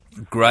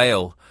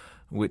GRAIL,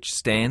 which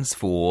stands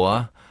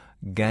for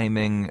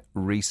Gaming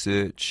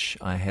Research.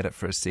 I had it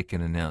for a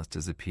second and now it's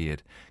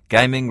disappeared.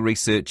 Gaming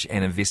Research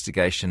and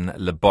Investigation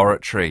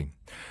Laboratory.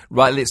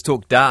 Right, let's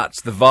talk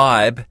darts. The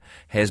vibe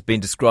has been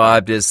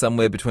described as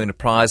somewhere between a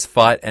prize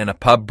fight and a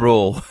pub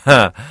brawl.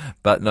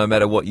 But no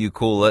matter what you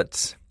call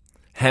it,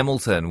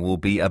 Hamilton will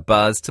be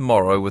abuzz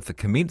tomorrow with the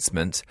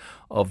commencement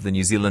of the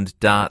New Zealand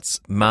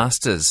Darts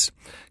Masters.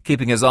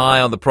 Keeping his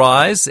eye on the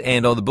prize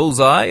and on the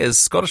bullseye is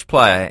Scottish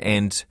player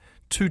and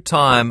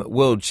two-time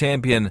world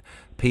champion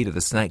Peter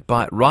the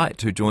Snakebite Wright,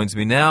 who joins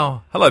me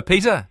now. Hello,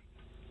 Peter.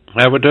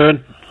 How we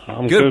doing?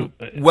 I'm good.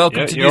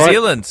 Welcome to New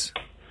Zealand.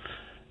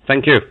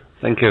 Thank you.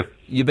 Thank you.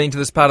 You been to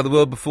this part of the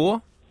world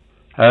before?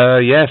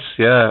 Yes,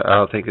 yeah.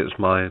 I think it's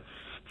my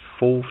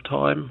fourth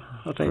time,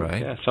 I think.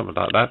 Right. Yeah, something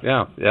like that,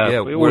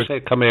 yeah. We always say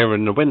come here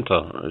in the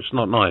winter. It's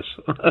not nice.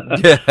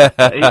 Yeah.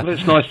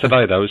 It's nice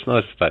today, though. It's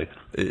nice today.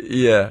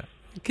 Yeah.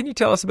 Can you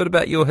tell us a bit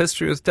about your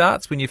history with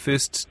darts when you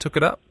first took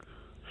it up?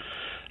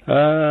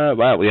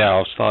 Well, yeah,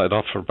 I started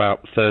off for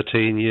about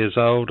 13 years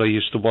old. I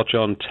used to watch it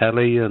on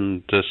telly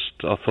and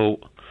I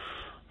thought,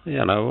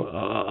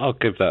 I'll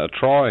give that a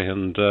try.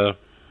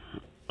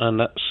 And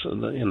that's,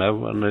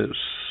 and it's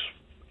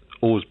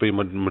always been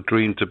my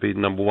dream to be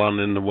number one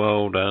in the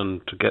world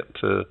and to get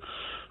to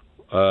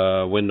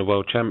win the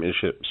world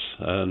championships.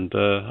 And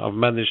I've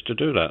managed to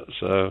do that.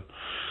 So,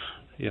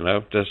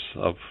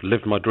 I've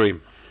lived my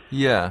dream.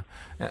 Yeah,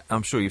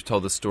 I'm sure you've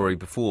told this story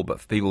before, but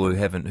for people who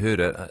haven't heard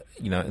it,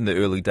 in the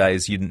early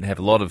days you didn't have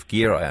a lot of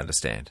gear, I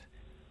understand.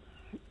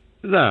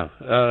 No,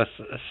 but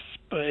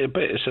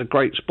it's a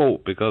great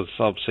sport because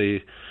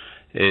obviously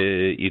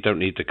you don't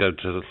need to go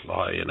to,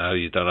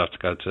 you don't have to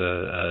go to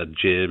a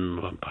gym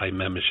and pay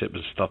membership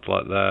and stuff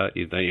like that.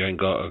 You ain't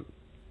got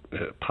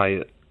to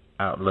pay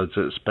out loads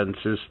of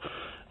expenses.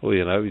 Or,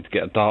 you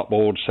get a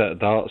dartboard, set of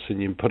darts,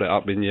 and you can put it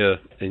up in your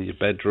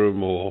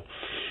bedroom or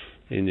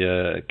in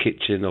your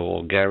kitchen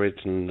or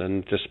garage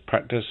and just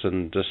practice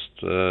and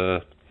just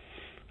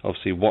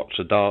obviously watch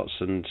the darts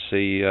and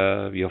see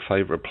your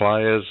favourite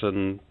players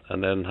and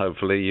then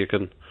hopefully you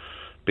can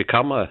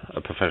become a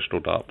professional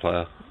dart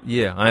player.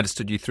 Yeah, I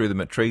understood you threw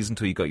them at trees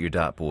until you got your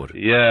dartboard.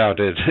 Yeah, I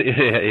did.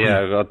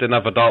 yeah. I didn't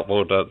have a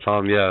dartboard at the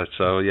time,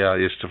 so I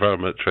used to throw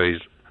them at trees.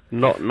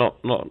 Not.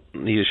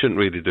 You shouldn't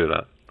really do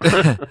that.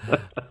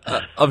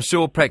 I'm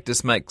sure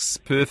practice makes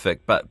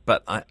perfect, but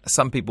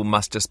some people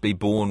must just be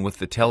born with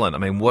the talent. I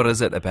mean, what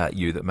is it about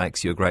you that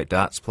makes you a great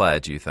darts player,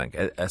 do you think,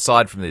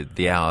 aside from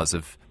the hours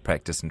of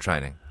practice and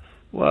training?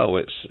 Well,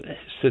 it's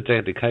the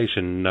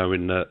dedication,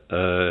 knowing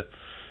that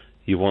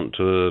you want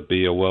to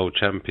be a world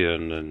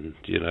champion and,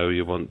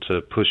 you want to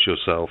push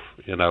yourself.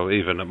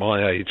 Even at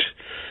my age,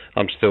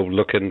 I'm still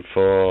looking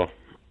for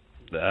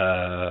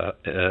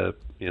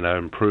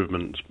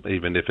improvements,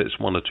 even if it's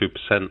 1 or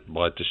 2%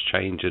 by just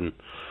changing,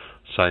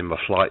 say, my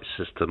flight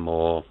system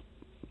or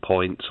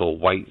points or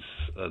weights,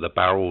 the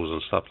barrels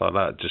and stuff like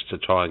that, just to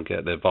try and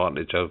get the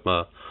advantage over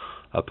my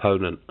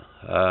opponent.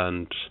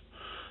 And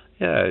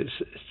it's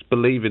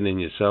believing in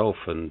yourself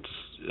and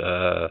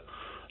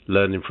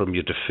learning from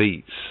your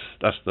defeats.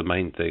 That's the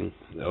main thing.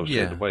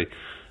 Obviously, the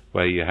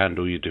way you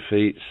handle your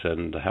defeats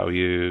and how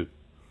you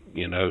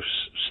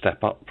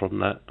step up from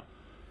that.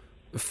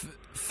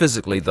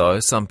 Physically, though,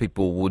 some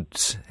people would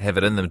have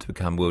it in them to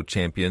become world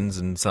champions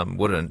and some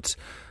wouldn't.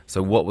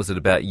 So what was it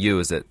about you?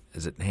 Is it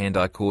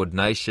hand-eye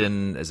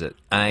coordination? Is it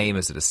aim?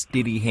 Is it a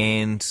steady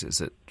hand?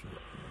 Is it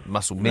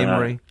muscle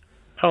memory?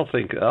 I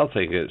think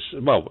it's,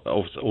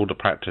 all the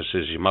practice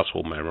is your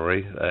muscle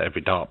memory.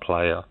 Every dart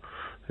player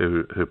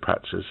who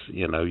practices,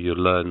 you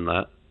learn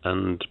that.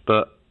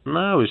 But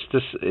no, it's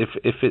just,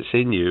 if it's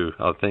in you,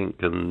 I think,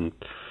 and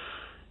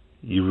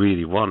you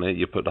really want it,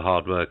 you put the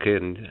hard work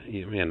in,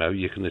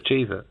 you can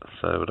achieve it.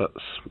 So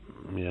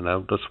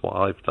that's what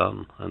I've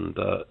done. And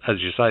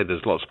as you say,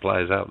 there's lots of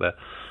players out there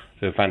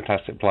who are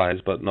fantastic players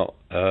but not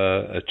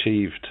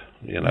achieved,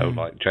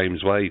 like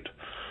James Wade,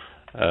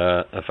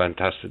 a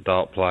fantastic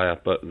dart player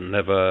but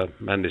never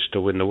managed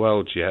to win the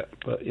Worlds yet.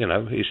 But,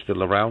 he's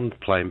still around,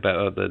 playing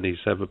better than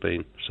he's ever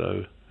been,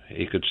 so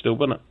he could still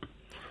win it.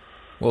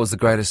 What was the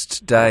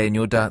greatest day in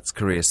your darts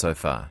career so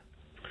far?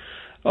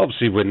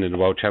 Obviously winning the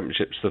World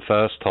Championships the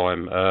first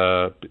time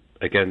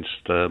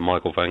against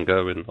Michael van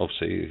Gerwen,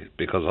 obviously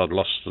because I'd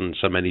lost in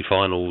so many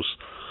finals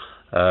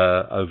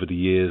over the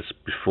years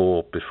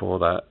before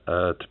that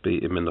to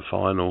beat him in the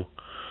final.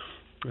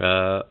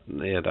 That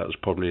was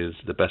probably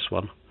the best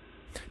one.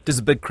 Does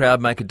a big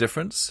crowd make a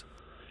difference?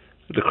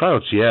 The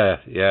crowds, yeah.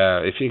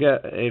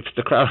 If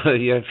the crowd,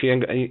 if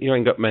you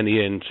ain't got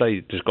many in, say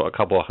you just got a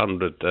couple of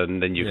hundred,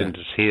 and then you can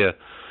just hear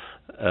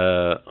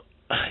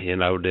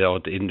the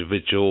odd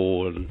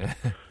individual and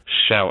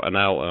shouting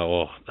out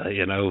or,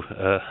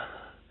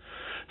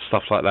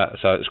 stuff like that.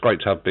 So it's great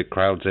to have big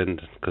crowds in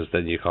because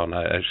then you can't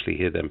actually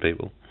hear them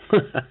people.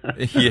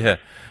 Yeah,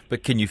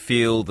 but can you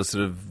feel the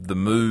sort of the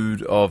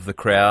mood of the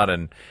crowd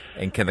and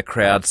can the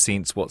crowd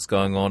sense what's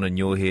going on in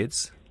your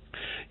heads?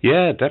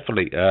 Yeah,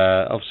 definitely.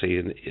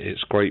 Obviously,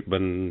 it's great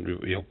when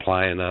you're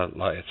playing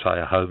like I say,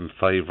 a home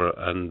favourite,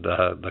 and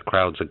the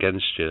crowd's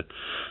against you,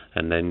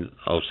 and then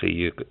obviously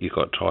you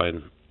got to try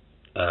and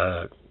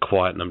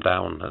quieten them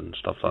down and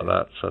stuff like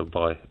that. So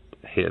by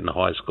hitting the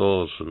high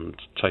scores and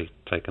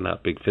taking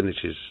out big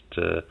finishes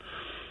to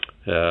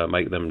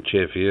make them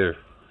cheer for you,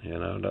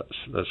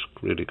 that's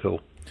really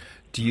cool.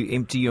 Do you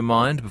empty your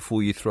mind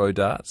before you throw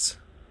darts?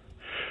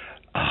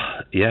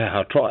 Yeah,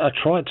 I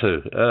try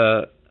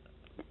to.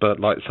 But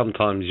like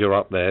sometimes you're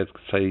up there,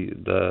 say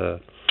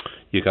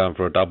you're going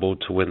for a double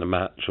to win a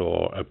match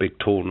or a big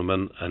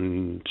tournament,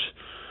 and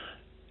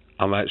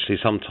I'm actually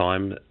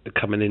sometimes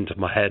coming into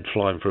my head,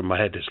 flying through my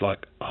head. It's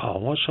like, oh,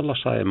 what shall I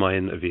say in my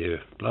interview?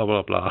 Blah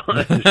blah blah.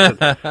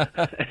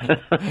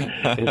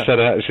 Instead of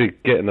actually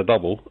getting a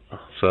double.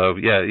 So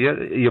yeah,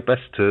 you're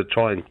best to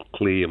try and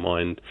clear your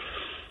mind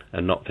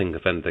and not think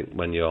of anything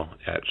when you're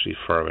actually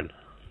throwing.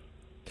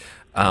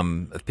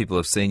 If people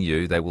have seen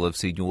you, they will have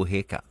seen your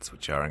haircuts,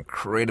 which are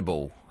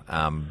incredible.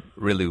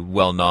 Really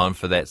well known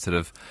for that sort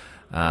of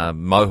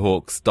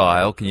mohawk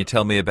style. Can you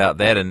tell me about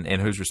that and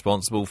who's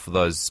responsible for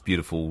those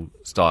beautiful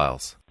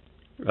styles?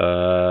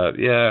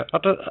 Yeah,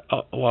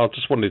 I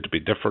just wanted to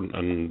be different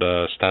and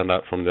stand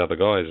out from the other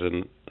guys,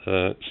 and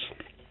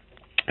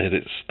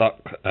it's stuck,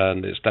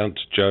 and it's down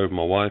to Jo,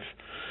 my wife,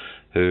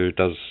 who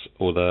does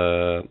all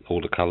the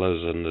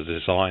colours and the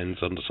designs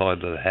on the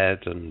side of the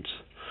head and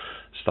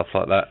stuff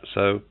like that.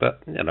 So,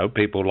 but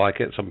people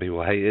like it. Some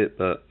people hate it,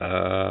 but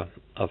I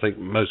think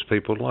most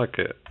people like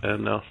it.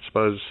 And I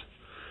suppose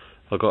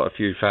I got a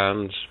few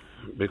fans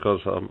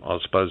because I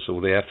suppose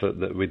all the effort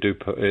that we do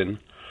put in.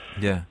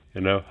 Yeah.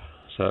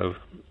 So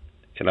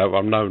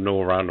I'm known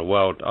all around the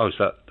world. Oh, is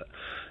that?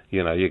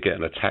 You're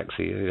getting a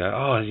taxi. You go,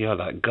 oh, you're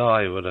that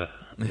guy with a.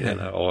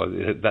 Or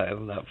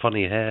that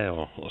funny hair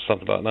or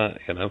something like that.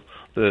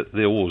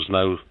 They always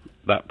know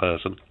that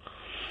person.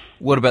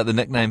 What about the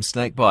nickname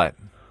Snakebite?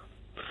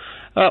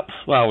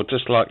 Well,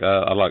 just like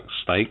I like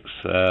snakes,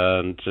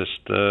 and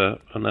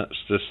that's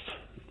just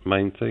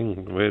main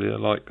thing. Really, I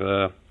like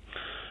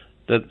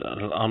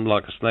I'm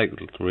like a snake,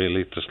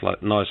 really, just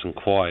like nice and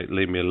quiet.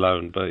 Leave me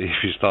alone. But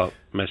if you start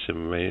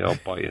messing with me, I'll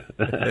bite you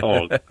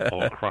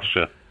or crush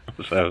you.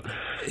 So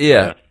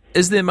yeah.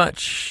 Is there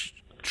much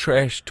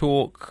trash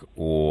talk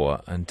or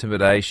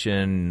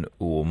intimidation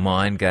or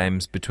mind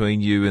games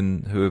between you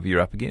and whoever you're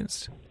up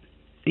against?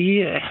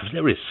 Yeah,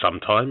 there is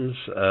sometimes.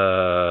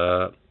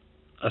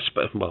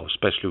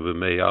 Especially with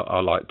me, I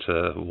like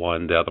to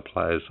wind the other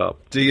players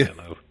up. Do you?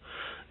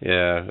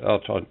 Yeah, I'll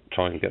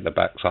try and get their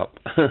backs up.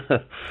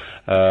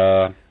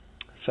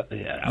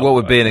 What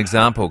would be an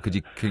example? Can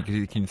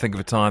you think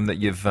of a time that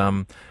you've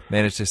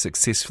managed to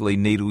successfully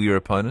needle your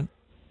opponent?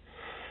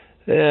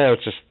 Yeah,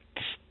 just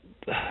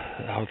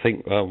I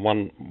think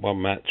one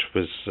match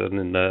was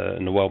in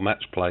the World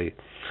Match Play.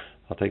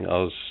 I think I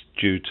was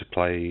due to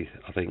play,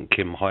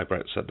 Kim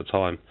Hybretts at the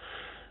time,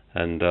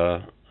 and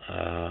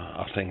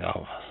I think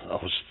I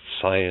was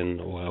saying,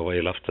 well,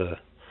 you'll have to,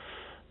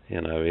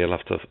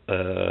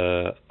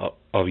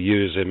 I'll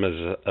use him as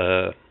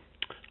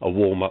a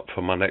warm up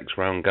for my next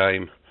round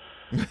game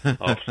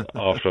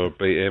after I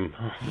beat him.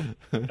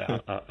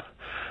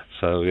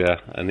 So yeah,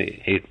 and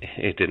he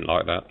didn't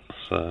like that.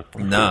 So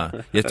no,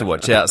 you have to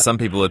watch out. Some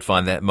people would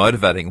find that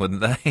motivating,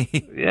 wouldn't they?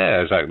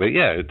 Yeah, exactly.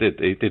 Yeah,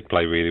 he did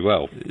play really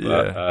well.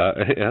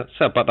 Yeah.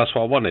 But that's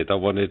what I wanted. I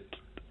wanted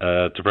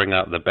to bring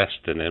out the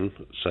best in him,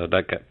 so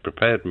that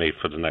prepared me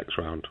for the next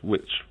round,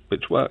 which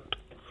worked.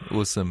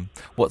 Awesome.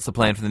 What's the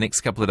plan for the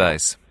next couple of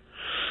days?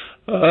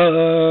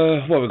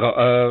 What we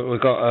got? We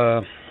got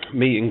a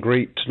meet and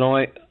greet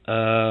tonight.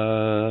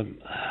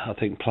 I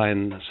think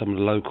playing some of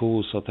the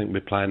locals. I think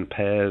we're playing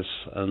pairs,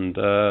 and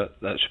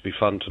that should be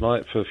fun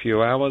tonight for a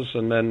few hours,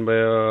 and then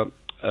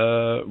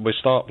we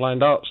start playing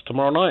darts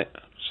tomorrow night.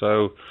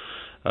 So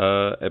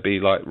it'll be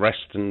like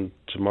resting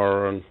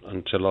tomorrow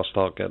until I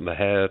start getting the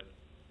hair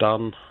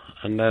done,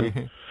 and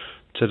then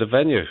to the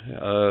venue.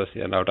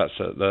 That's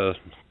at the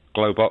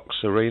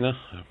Globox Arena,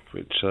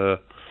 which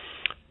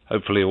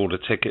hopefully all the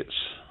tickets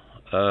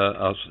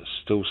are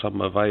still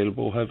some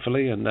available,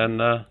 hopefully, and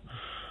then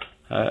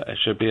it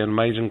should be an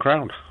amazing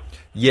crowd.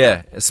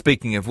 Yeah,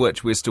 speaking of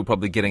which, we're still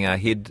probably getting our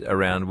head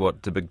around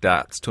what the big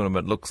darts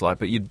tournament looks like,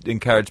 but you'd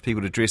encourage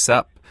people to dress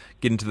up,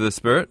 get into the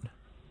spirit?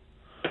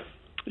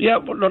 Yeah,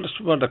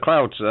 the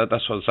crowds,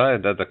 that's what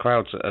I'm saying, the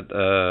crowds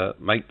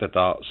make the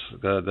darts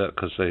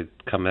because they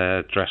come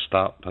there dressed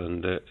up,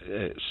 and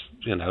it's,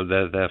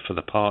 they're there for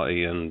the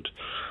party, and,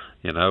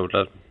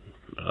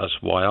 that's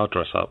why I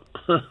dress up,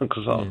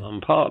 because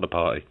I'm part of the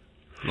party.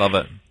 Love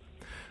it.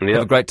 Yep.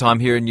 Have a great time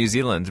here in New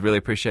Zealand. Really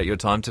appreciate your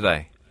time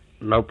today.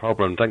 No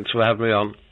problem. Thanks for having me on.